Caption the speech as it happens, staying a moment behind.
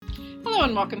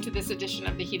and welcome to this edition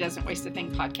of the He Doesn't Waste a Thing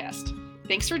podcast.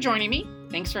 Thanks for joining me.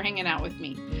 Thanks for hanging out with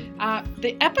me.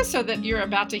 The episode that you're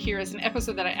about to hear is an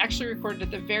episode that I actually recorded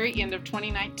at the very end of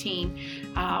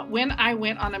 2019 when I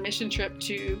went on a mission trip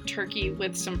to Turkey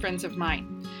with some friends of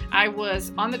mine. I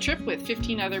was on the trip with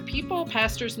 15 other people,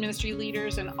 pastors, ministry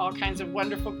leaders, and all kinds of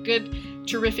wonderful, good,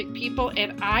 terrific people,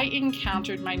 and I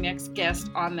encountered my next guest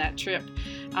on that trip.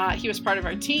 He was part of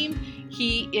our team.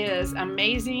 He is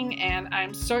amazing, and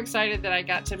I'm so excited that I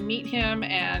got to meet him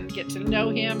and get to know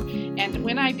him. And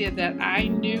when I did that, I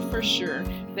knew for sure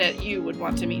that you would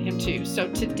want to meet him too. So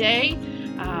today,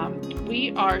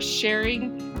 we are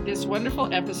sharing this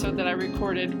wonderful episode that I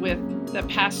recorded with the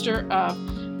pastor of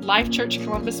Life Church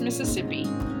Columbus, Mississippi,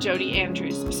 Jody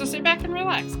Andrews. So sit back and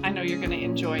relax. I know you're going to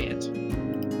enjoy it.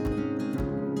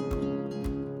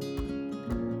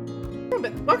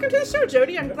 Welcome to the show,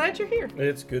 Jody. I'm glad you're here.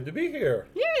 It's good to be here.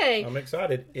 Yay! I'm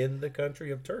excited. In the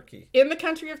country of Turkey. In the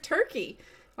country of Turkey.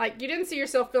 Like, you didn't see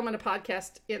yourself filming a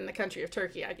podcast in the country of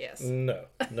Turkey, I guess. No,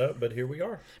 but here we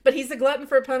are. But he's a glutton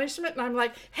for punishment, and I'm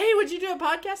like, hey, would you do a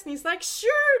podcast? And he's like,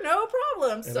 sure, no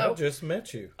problem. And I just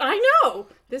met you. I know.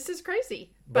 This is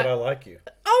crazy. But I like you.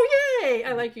 Oh, yay!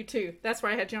 I like you, too. That's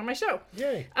why I had you on my show.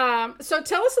 Yay. So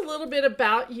tell us a little bit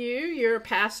about you. You're a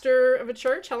pastor of a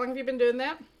church. How long have you been doing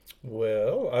that?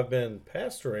 Well, I've been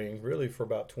pastoring really for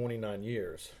about 29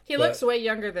 years. He looks way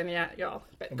younger than y'all.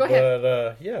 But go ahead.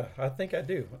 But, yeah, I think I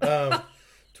do.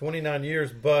 29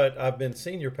 years, but I've been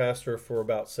senior pastor for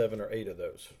about 7 or 8 of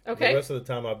those. Okay. The rest of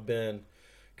the time I've been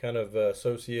kind of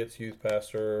associates, youth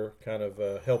pastor, kind of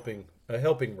a helping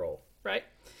role. Right.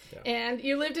 Yeah. And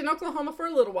you lived in Oklahoma for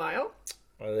a little while.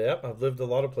 Yep, I've lived a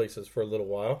lot of places for a little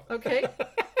while. Okay.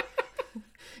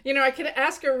 You know, I could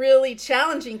ask a really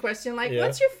challenging question, like,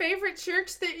 what's your favorite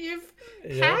church that you've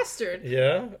pastored?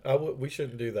 Yeah, we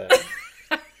shouldn't do that.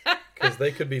 Because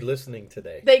they could be listening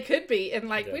today. They could be, and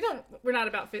like, yes. we're not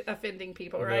about offending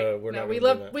people, right? No, we're not. We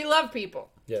love people.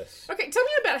 Yes. Okay, tell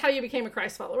me about how you became a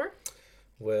Christ follower.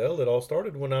 Well, it all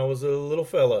started when I was a little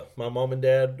fella. My mom and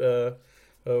dad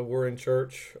were in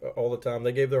church all the time.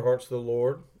 They gave their hearts to the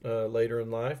Lord later in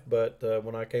life, but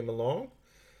when I came along,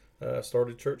 I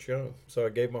started church young. So I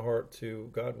gave my heart to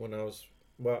God when I was,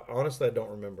 well, honestly, I don't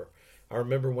remember. I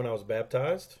remember when I was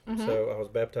baptized. Mm-hmm. So I was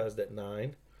baptized at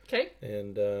 9. Okay.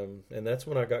 And that's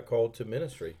when I got called to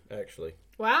ministry, actually.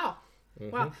 Wow.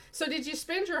 Mm-hmm. Wow. So did you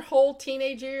spend your whole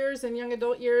teenage years and young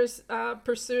adult years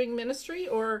pursuing ministry,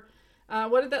 or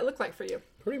what did that look like for you?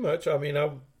 Pretty much. I mean,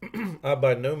 I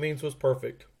by no means was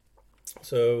perfect.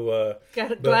 So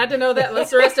glad to know that.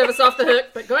 Let's the rest of us off the hook,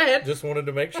 but go ahead. Just wanted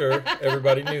to make sure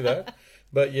everybody knew that.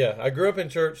 But yeah, I grew up in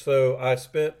church, so I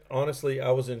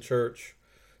was in church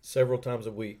several times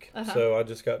a week. Uh-huh. So I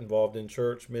just got involved in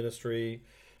church ministry,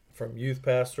 from youth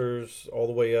pastors all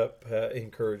the way up,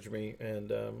 encouraged me,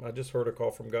 and I just heard a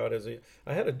call from God.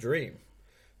 I had a dream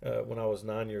when I was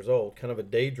 9 years old, kind of a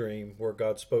daydream where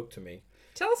God spoke to me.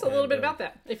 Tell us a little bit about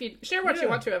that, if you share what you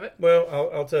want to of it. Well,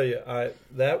 I'll tell you.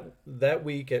 That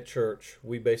week at church,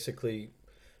 we basically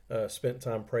spent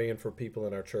time praying for people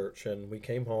in our church, and we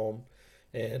came home,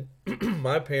 and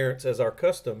my parents, as our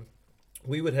custom,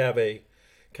 we would have a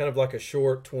kind of like a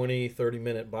short 20,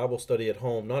 30-minute Bible study at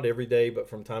home, not every day, but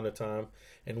from time to time.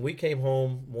 And we came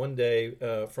home one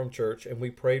day from church, and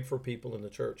we prayed for people in the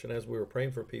church. And as we were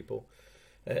praying for people,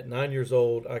 at 9 years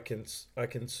old, I can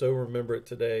so remember it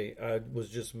today. I was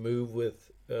just moved with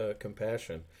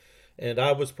compassion. And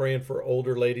I was praying for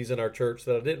older ladies in our church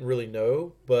that I didn't really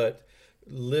know, but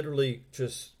literally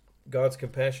just God's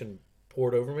compassion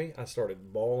poured over me. I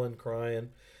started bawling, crying.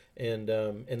 And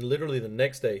literally the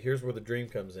next day, here's where the dream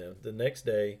comes in. The next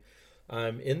day,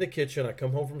 I'm in the kitchen. I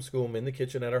come home from school. I'm in the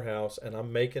kitchen at our house, and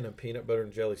I'm making a peanut butter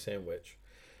and jelly sandwich.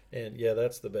 And yeah,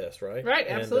 that's the best, right? Right,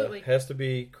 absolutely. And, has to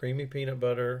be creamy peanut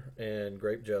butter and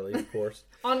grape jelly, of course.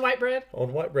 On white bread?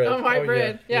 On white bread. On white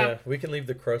bread, yeah. We can leave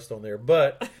the crust on there.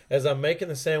 But as I'm making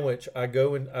the sandwich, I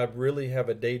go and I really have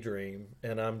a daydream,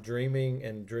 and I'm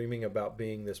dreaming about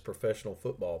being this professional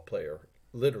football player,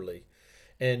 literally.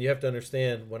 And you have to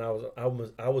understand, when I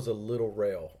was a little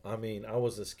rail. I mean, I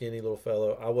was a skinny little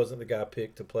fellow. I wasn't the guy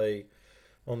picked to play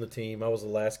on the team. I was the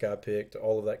last guy picked,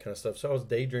 all of that kind of stuff. So I was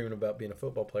daydreaming about being a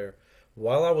football player.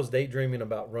 While I was daydreaming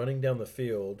about running down the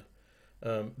field,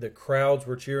 the crowds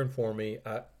were cheering for me.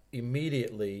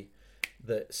 Immediately,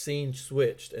 the scene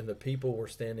switched, and the people were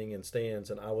standing in stands,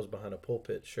 and I was behind a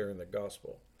pulpit sharing the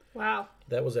gospel. Wow.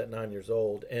 That was at 9 years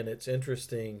old. And it's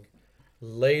interesting,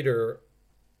 later,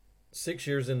 6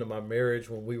 years into my marriage,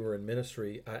 when we were in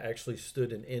ministry, I actually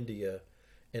stood in India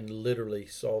and literally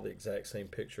saw the exact same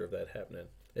picture of that happening.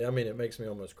 Yeah, I mean, it makes me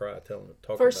almost cry talking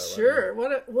For about it sure.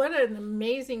 What an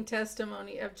amazing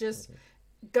testimony of just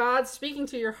God speaking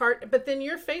to your heart, but then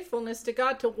your faithfulness to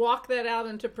God to walk that out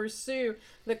and to pursue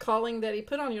the calling that he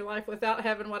put on your life without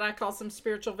having what I call some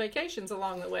spiritual vacations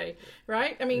along the way,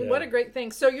 right? I mean, what a great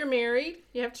thing. So you're married,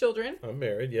 you have children. I'm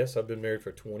married. Yes, I've been married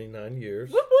for 29 years.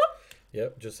 Whoop, whoop.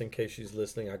 Yep, just in case she's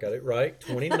listening, I got it right.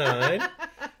 29.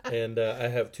 And I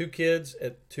have 2 kids,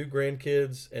 2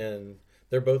 grandkids, and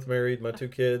they're both married. My 2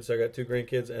 kids, I got 2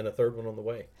 grandkids, and a third one on the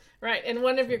way. Right, and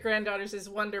one of your granddaughters is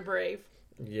Wonder Brave.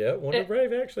 Yeah, Wonder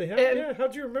Brave, actually.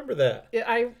 How'd you remember that?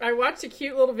 I watched a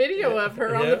cute little video of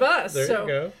her on the bus. There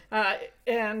you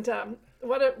go.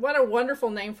 What a wonderful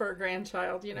name for a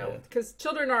grandchild, because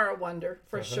children are a wonder,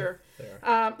 for sure.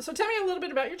 So tell me a little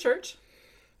bit about your church.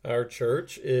 Our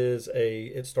church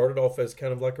it started off as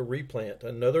kind of like a replant.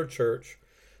 Another church,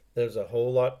 there's a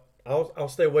whole lot. I'll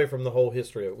stay away from the whole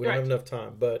history of it. We don't have enough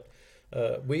time, but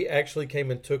we actually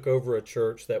came and took over a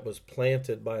church that was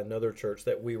planted by another church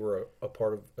that we were a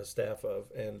part of, a staff of,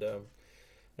 and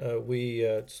we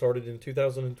started in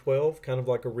 2012, kind of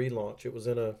like a relaunch. It was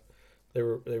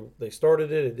they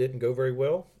started it. It didn't go very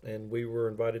well, and we were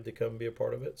invited to come and be a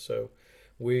part of it. So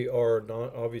we are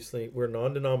we're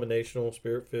non-denominational,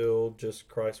 spirit-filled, just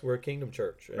Christ. We're a kingdom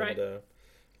church, and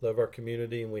love our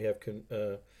community, and we have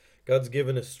God's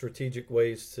given us strategic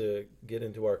ways to get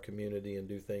into our community and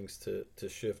do things to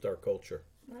shift our culture.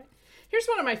 Right. Here's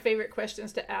one of my favorite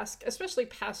questions to ask, especially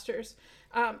pastors,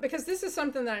 because this is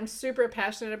something that I'm super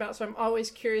passionate about, so I'm always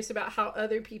curious about how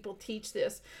other people teach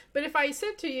this. But if I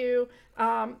said to you,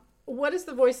 what does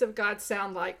the voice of God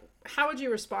sound like? How would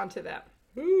you respond to that?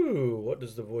 Ooh, what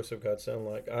does the voice of God sound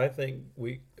like? I think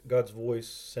God's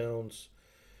voice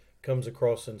comes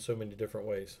across in so many different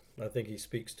ways. I think he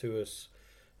speaks to us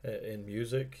in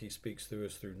music. He speaks through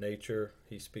us through nature.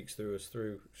 He speaks through us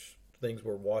through things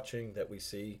we're watching that we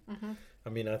see. Mm-hmm. I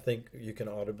mean, I think you can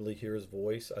audibly hear his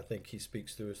voice. I think he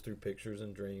speaks through us through pictures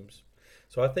and dreams.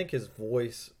 So I think his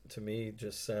voice, to me, I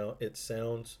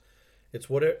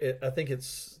think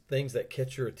it's things that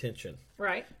catch your attention.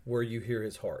 Right. Where you hear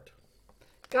his heart.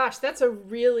 Gosh, that's a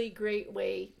really great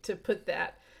way to put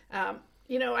that.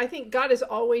 I think God is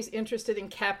always interested in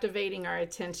captivating our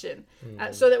attention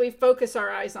so that we focus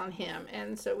our eyes on him.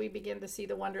 And so we begin to see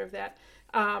the wonder of that.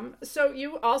 So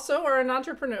you also are an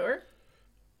entrepreneur.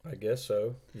 I guess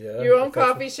so. Yeah. You own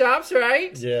coffee shops,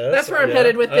 right? Yes. That's where I'm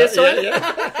headed with this one.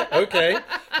 Yeah. Okay.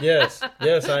 Yes,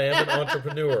 I am an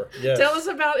entrepreneur. Yes. Tell us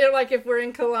about it. Like if we're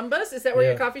in Columbus, is that where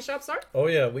your coffee shops are? Oh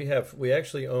yeah, we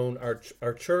actually own our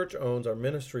church our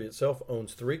ministry itself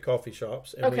owns 3 coffee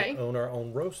shops, and we own our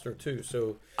own roaster too.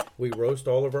 So we roast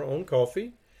all of our own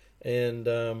coffee, and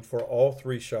for all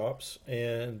 3 shops,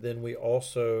 and then we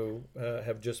also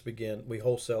have just we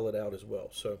wholesale it out as well.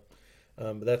 So.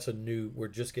 But we're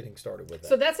just getting started with that.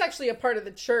 So that's actually a part of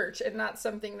the church and not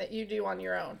something that you do on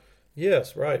your own.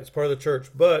 Yes, right. It's part of the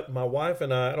church. But my wife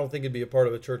and I don't think it'd be a part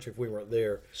of the church if we weren't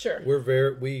there. Sure.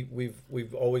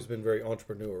 We've always been very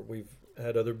entrepreneur. We've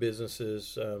had other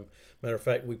businesses. Matter of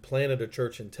fact, we planted a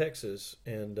church in Texas,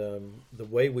 and the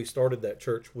way we started that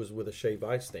church was with a shave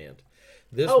ice stand.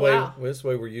 This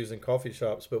way we're using coffee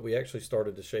shops, but we actually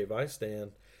started the shave ice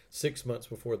stand 6 months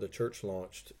before the church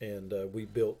launched, and we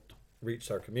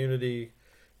reached our community,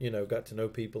 got to know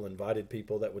people, invited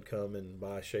people that would come and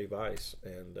buy shave ice,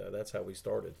 and that's how we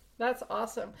started. That's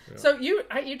awesome. Yeah. So you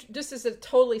just as a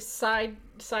totally side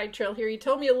trail here, you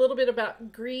told me a little bit about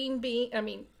white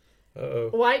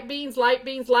beans, light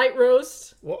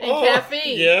roast, and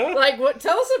caffeine. Yeah.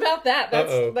 Tell us about that.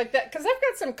 That's like that, because I've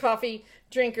got some coffee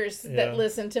drinkers that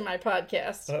listen to my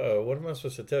podcast. What am I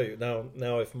supposed to tell you now?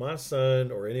 If my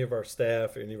son or any of our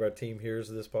staff, any of our team hears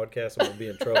this podcast, I'm gonna be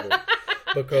in trouble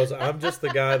because I'm just the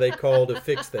guy they call to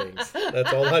fix things.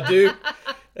 That's all I do,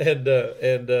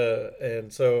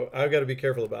 and so I've got to be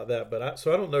careful about that. But I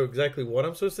don't know exactly what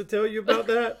I'm supposed to tell you about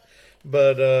that.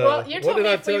 But what did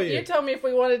I tell you? You told me if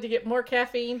we wanted to get more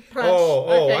caffeine punch.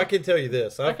 Okay. I can tell you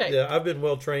this. I've been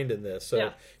well trained in this.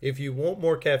 So if you want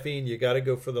more caffeine, you got to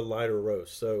go for the lighter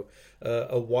roast. So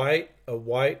a white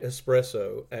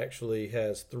espresso actually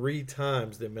has 3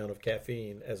 times the amount of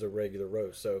caffeine as a regular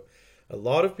roast. So a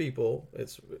lot of people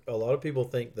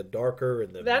think the darker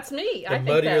and that's me. The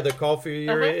muddier the coffee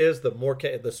is,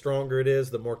 the stronger it is,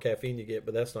 the more caffeine you get.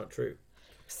 But that's not true.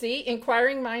 See,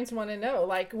 inquiring minds want to know.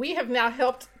 Like, we have now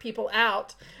helped people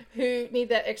out who need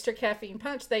that extra caffeine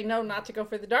punch. They know not to go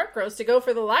for the dark roast, to go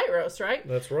for the light roast, right?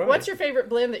 That's right. What's your favorite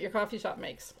blend that your coffee shop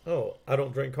makes? Oh, I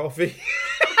don't drink coffee.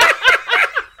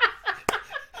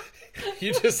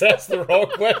 You just asked the wrong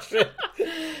question.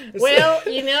 Well,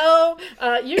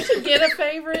 you should get a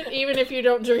favorite even if you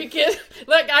don't drink it.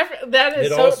 Look, that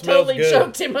has totally good.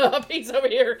 Choked him up. He's over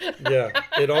here. Yeah,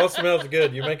 it all smells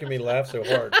good. You're making me laugh so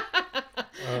hard.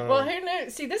 Well, who knew?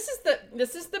 See, this is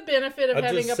the benefit of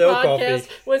having a podcast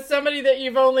with somebody that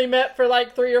you've only met for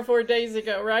like 3 or 4 days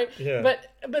ago, right? Yeah.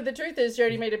 But the truth is,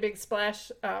 Jody made a big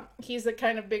splash. He's a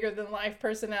kind of bigger than life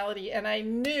personality, and I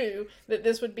knew that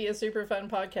this would be a super fun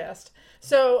podcast.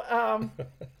 So,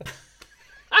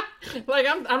 like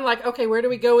I'm like, okay, where do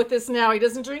we go with this now? He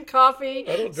doesn't drink coffee.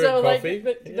 I don't drink coffee.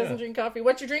 But he doesn't drink coffee.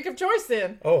 What's your drink of choice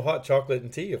then? Oh, hot chocolate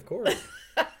and tea, of course.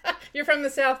 You're from the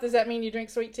South. Does that mean you drink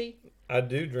sweet tea? I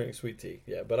do drink sweet tea,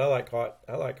 yeah, but I like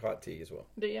hot tea as well.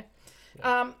 Do you?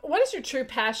 Yeah. What is your true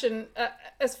passion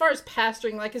as far as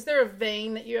pastoring? Like, is there a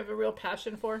vein that you have a real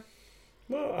passion for?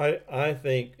 Well, I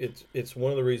think it's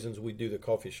one of the reasons we do the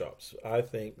coffee shops. I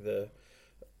think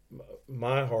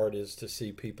my heart is to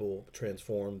see people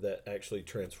transform that actually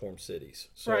transform cities.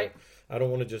 So right. I don't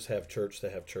want to just have church to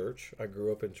have church. I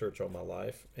grew up in church all my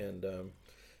life, and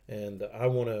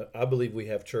I believe we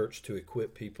have church to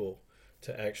equip people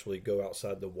to actually go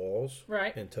outside the walls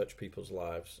right. and touch people's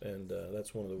lives, and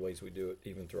that's one of the ways we do it,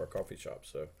 even through our coffee shop.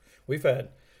 So we've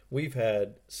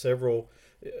had several.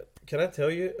 Can I tell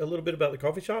you a little bit about the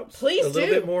coffee shops? Please do. A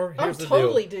little bit more. Here's the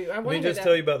totally deal. Do. I want to Let me just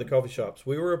tell you about the coffee shops.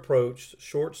 We were approached.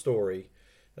 Short story.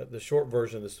 The short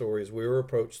version of the story is we were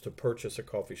approached to purchase a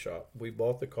coffee shop. We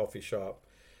bought the coffee shop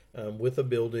with a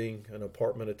building, an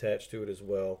apartment attached to it as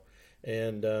well.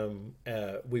 And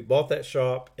we bought that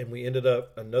shop, and we ended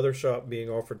up another shop being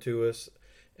offered to us,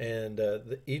 and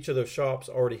each of those shops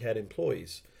already had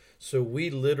employees. So we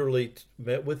literally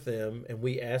met with them, and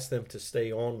we asked them to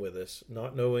stay on with us,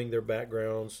 not knowing their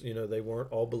backgrounds. They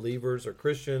weren't all believers or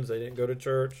Christians. They didn't go to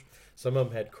church. Some of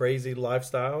them had crazy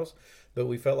lifestyles, but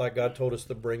we felt like God told us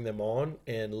to bring them on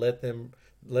and let them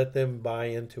buy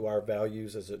into our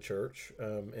values as a church,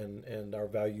 and our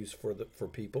values for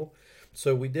people.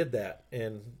 So we did that,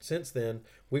 and since then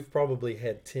we've probably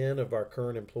had 10 of our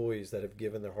current employees that have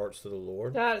given their hearts to the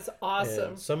Lord. That is awesome.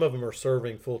 And some of them are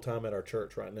serving full time at our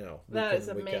church right now. That is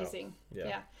amazing.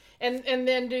 Yeah. And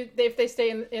then if they stay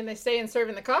and serve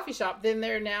in the coffee shop, then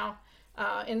they're now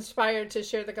inspired to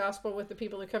share the gospel with the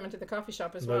people who come into the coffee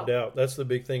shop as well. No doubt. That's the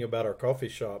big thing about our coffee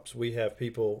shops. We have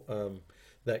people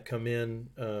that come in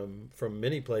from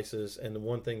many places, and the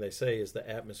one thing they say is the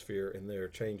atmosphere in there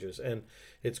changes, and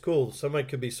it's cool. Somebody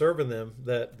could be serving them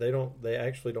that they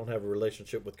actually don't have a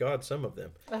relationship with God, some of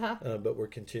them, but we're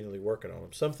continually working on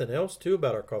them. Something else too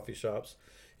about our coffee shops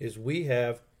is we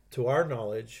have, to our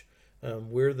knowledge,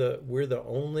 we're the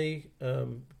only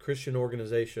Christian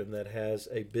organization that has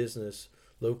a business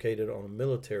located on a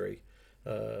military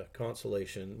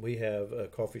constellation. We have a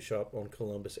coffee shop on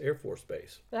Columbus Air Force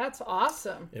Base. That's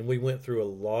awesome. And we went through a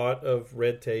lot of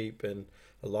red tape and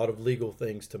a lot of legal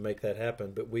things to make that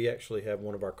happen, but we actually have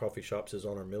one of our coffee shops is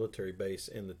on our military base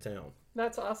in the town.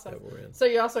 That's awesome. That we're in. So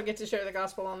you also get to share the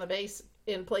gospel on the base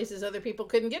in places other people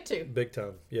couldn't get to. Big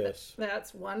time, yes.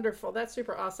 That's wonderful. That's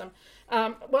super awesome.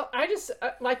 Well, I just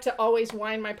like to always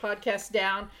wind my podcast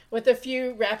down with a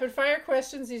few rapid fire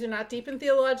questions. These are not deep and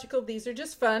theological. These are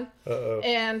just fun.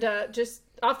 And just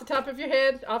off the top of your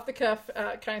head, off the cuff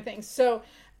kind of things. So,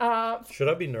 should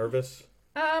I be nervous?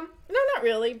 No, not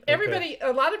really. Everybody,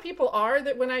 a lot of people are,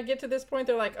 that when I get to this point,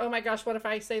 they're like, oh my gosh, what if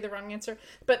I say the wrong answer?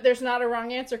 But there's not a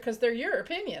wrong answer because they're your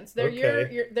opinions. They're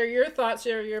they're your thoughts,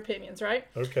 they're your opinions, right?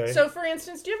 Okay. So for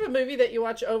instance, do you have a movie that you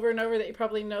watch over and over that you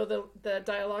probably know the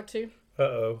dialogue to?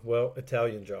 Well,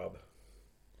 Italian Job.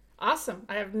 Awesome.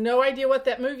 I have no idea what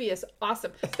that movie is.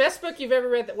 Awesome. Best book you've ever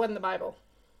read that wasn't the Bible?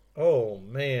 Oh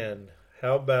man.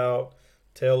 How about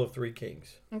Tale of Three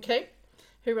Kings? Okay.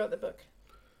 Who wrote the book?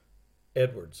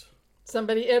 Edwards.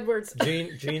 Somebody Edwards.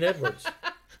 Gene Edwards.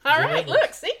 All right,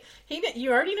 look, see?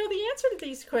 You already know the answer to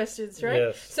these questions, right?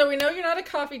 Yes. So we know you're not a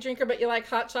coffee drinker, but you like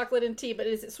hot chocolate and tea, but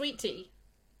is it sweet tea?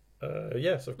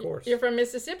 Yes, of course. You're from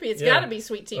Mississippi. It's got to be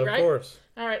sweet tea, right? Of course.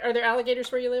 All right. Are there alligators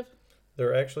where you live?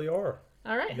 There actually are.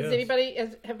 All right.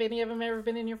 Yes. Have any of them ever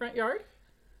been in your front yard?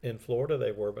 In Florida,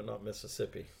 they were, but not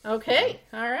Mississippi. Okay.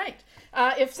 All right.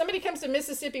 If somebody comes to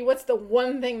Mississippi, what's the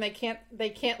one thing they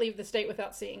can't leave the state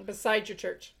without seeing besides your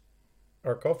church?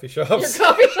 Our coffee shops. Your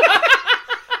coffee shop.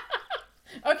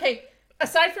 Okay.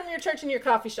 Aside from your church and your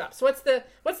coffee shops, what's the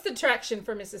attraction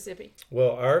for Mississippi?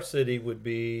 Well, our city would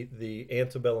be the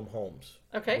antebellum homes.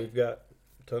 Okay. We've got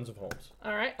tons of homes.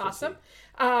 All right. Awesome.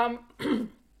 Do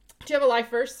you have a life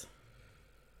verse?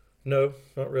 No,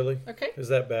 not really. Okay. Is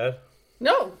that bad?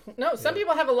 No. Some Yeah.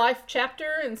 people have a life chapter,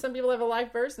 and some people have a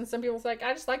life verse, and some people's like,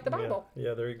 I just like the Bible.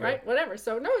 Yeah, there you go. Right? Whatever.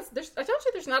 So no, I told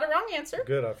you there's not a wrong answer.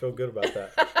 Good. I feel good about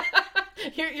that.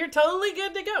 You're totally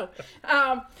good to go.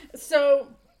 So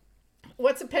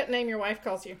what's a pet name your wife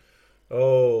calls you?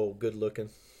 Oh, good looking.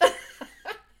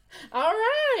 All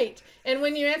right. And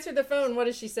when you answer the phone, what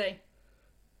does she say?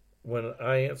 When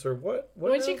I answer, what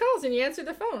When now? she calls and you answer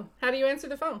the phone, how do you answer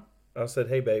the phone? I said,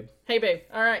 hey, babe. Hey, babe.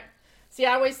 All right. See,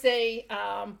 I always say,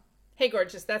 hey,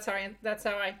 gorgeous. That's how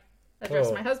I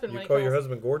address my husband when he You call calls. your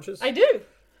husband gorgeous? I do.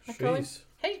 I call him, Jeez.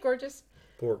 hey, gorgeous.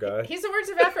 Poor guy. He's a words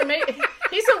of affirmation.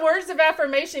 He's a words of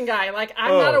affirmation guy. Like,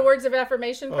 I'm not a words of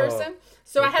affirmation person,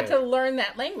 so I had okay. to learn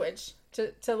that language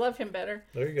to love him better.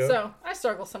 There you go. So I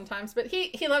struggle sometimes, but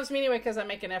he loves me anyway because I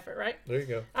make an effort, right? There you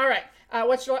go. All right.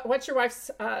 What's your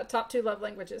wife's top 2 love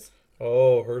languages?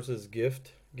 Oh, hers is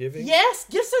gift giving. Yes,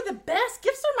 gifts are the best.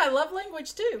 Gifts are my love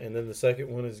language too. And then the second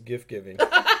one is gift giving.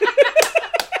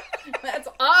 That's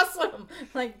awesome.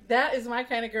 Like, that is my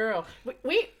kind of girl.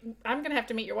 I'm gonna have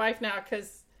to meet your wife now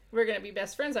because we're gonna be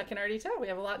best friends. I can already tell we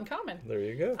have a lot in common. There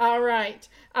you go. All right.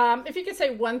 If you could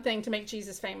say one thing to make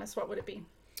Jesus famous, what would it be?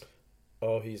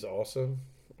 Oh, he's awesome.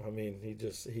 I mean,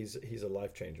 he's a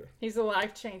life changer. He's a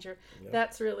life changer. Yeah.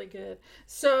 That's really good.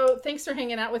 So thanks for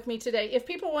hanging out with me today. If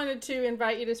people wanted to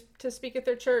invite you to speak at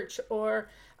their church or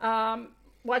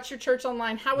watch your church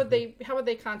online, how would they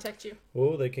contact you?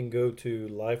 Well, they can go to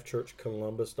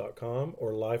lifechurchcolumbus.com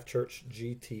or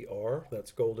lifechurchgtr.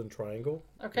 That's Golden Triangle.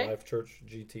 Okay.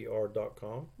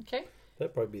 Lifechurchgtr.com. Okay.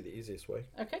 That'd probably be the easiest way.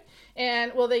 Okay.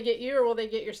 And will they get you or will they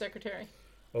get your secretary?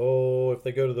 Oh, if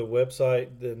they go to the website,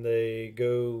 then they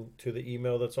go to the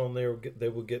email that's on there. They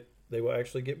will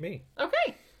actually get me.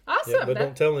 Okay. Awesome. Yeah, but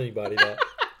don't tell anybody that.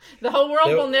 The whole world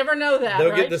will never know that. They'll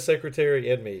right? get the secretary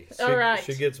and me. All right.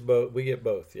 She gets both. We get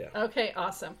both. Yeah. Okay.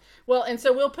 Awesome. Well, and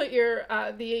so we'll put your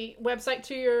the website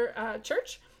to your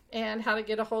church and how to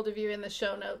get a hold of you in the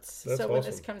show notes. That's when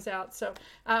this awesome. comes out. So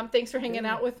thanks for hanging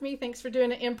out with me. Thanks for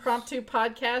doing an impromptu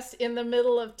podcast in the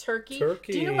middle of Turkey. Do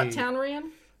you know what town we're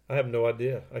in? I have no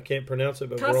idea. I can't pronounce it,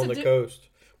 but we're on the Casa coast.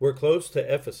 We're close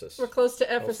to Ephesus. We're close to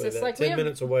I'll say Ephesus. that. Like 10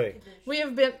 minutes away. We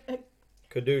have been.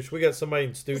 Kadoosh. We got somebody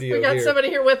in studio We got here. somebody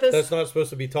here with us. That's not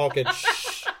supposed to be talking.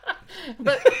 Shh.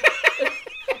 But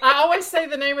I always say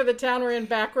the name of the town we're in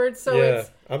backwards, so Yeah.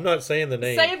 I'm not saying the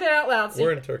name. say it out loud.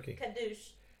 We're in Turkey. Kadoosh.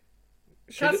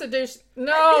 Kadoosh.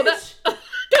 No, that's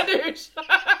Kadoosh.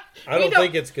 I don't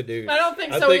think it's Kadoosh. I don't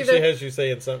think I so think either. she has you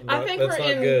saying something I think that's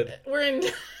not good. We're in.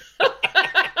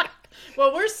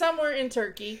 Well, we're somewhere in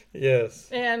Turkey, Yes.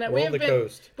 and We're on the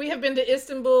coast. we have been to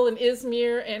Istanbul and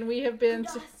Izmir, and we have been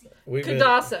to We've been-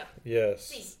 Kudasa,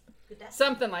 Yes.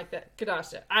 something like that.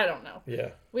 Kudasa. I don't know. Yeah.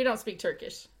 We don't speak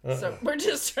Turkish, so Uh-uh. we're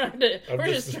just trying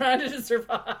to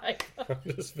survive. I've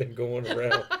just been going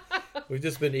around. We've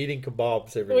just been eating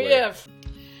kebabs everywhere. We have.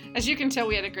 As you can tell,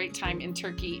 we had a great time in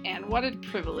Turkey, and what a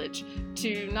privilege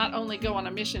to not only go on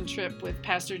a mission trip with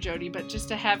Pastor Jody, but just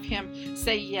to have him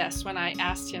say yes when I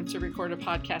asked him to record a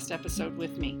podcast episode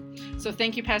with me. So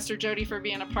thank you, Pastor Jody, for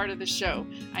being a part of the show.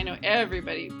 I know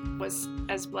everybody was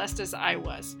as blessed as I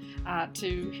was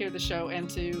to hear the show and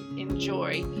to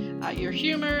enjoy your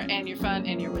humor and your fun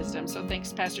and your wisdom. So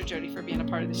thanks, Pastor Jody, for being a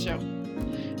part of the show.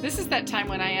 This is that time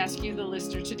when I ask you, the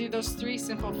listener, to do those 3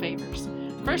 simple favors.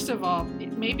 First of all,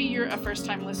 maybe you're a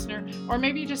first-time listener, or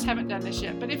maybe you just haven't done this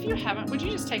yet, but if you haven't, would you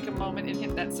just take a moment and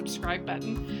hit that subscribe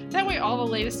button? That way all the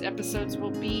latest episodes will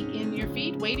be in your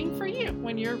feed waiting for you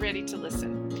when you're ready to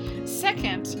listen.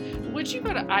 Second, would you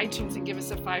go to iTunes and give us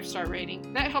a 5-star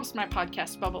rating? That helps my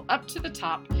podcast bubble up to the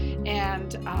top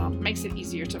and makes it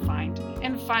easier to find.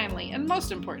 And finally, and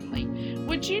most importantly,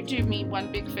 would you do me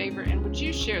one big favor and would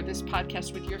you share this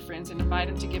podcast with your friends and invite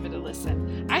them to give it a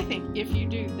listen? I think if you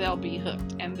do, they'll be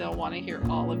hooked and they'll want to hear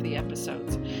all of the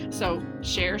episodes. So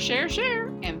share,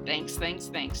 and thanks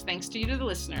to you, the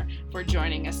listener, for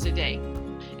joining us today.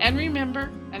 And remember,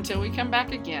 until we come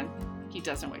back again, he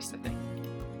doesn't waste a thing.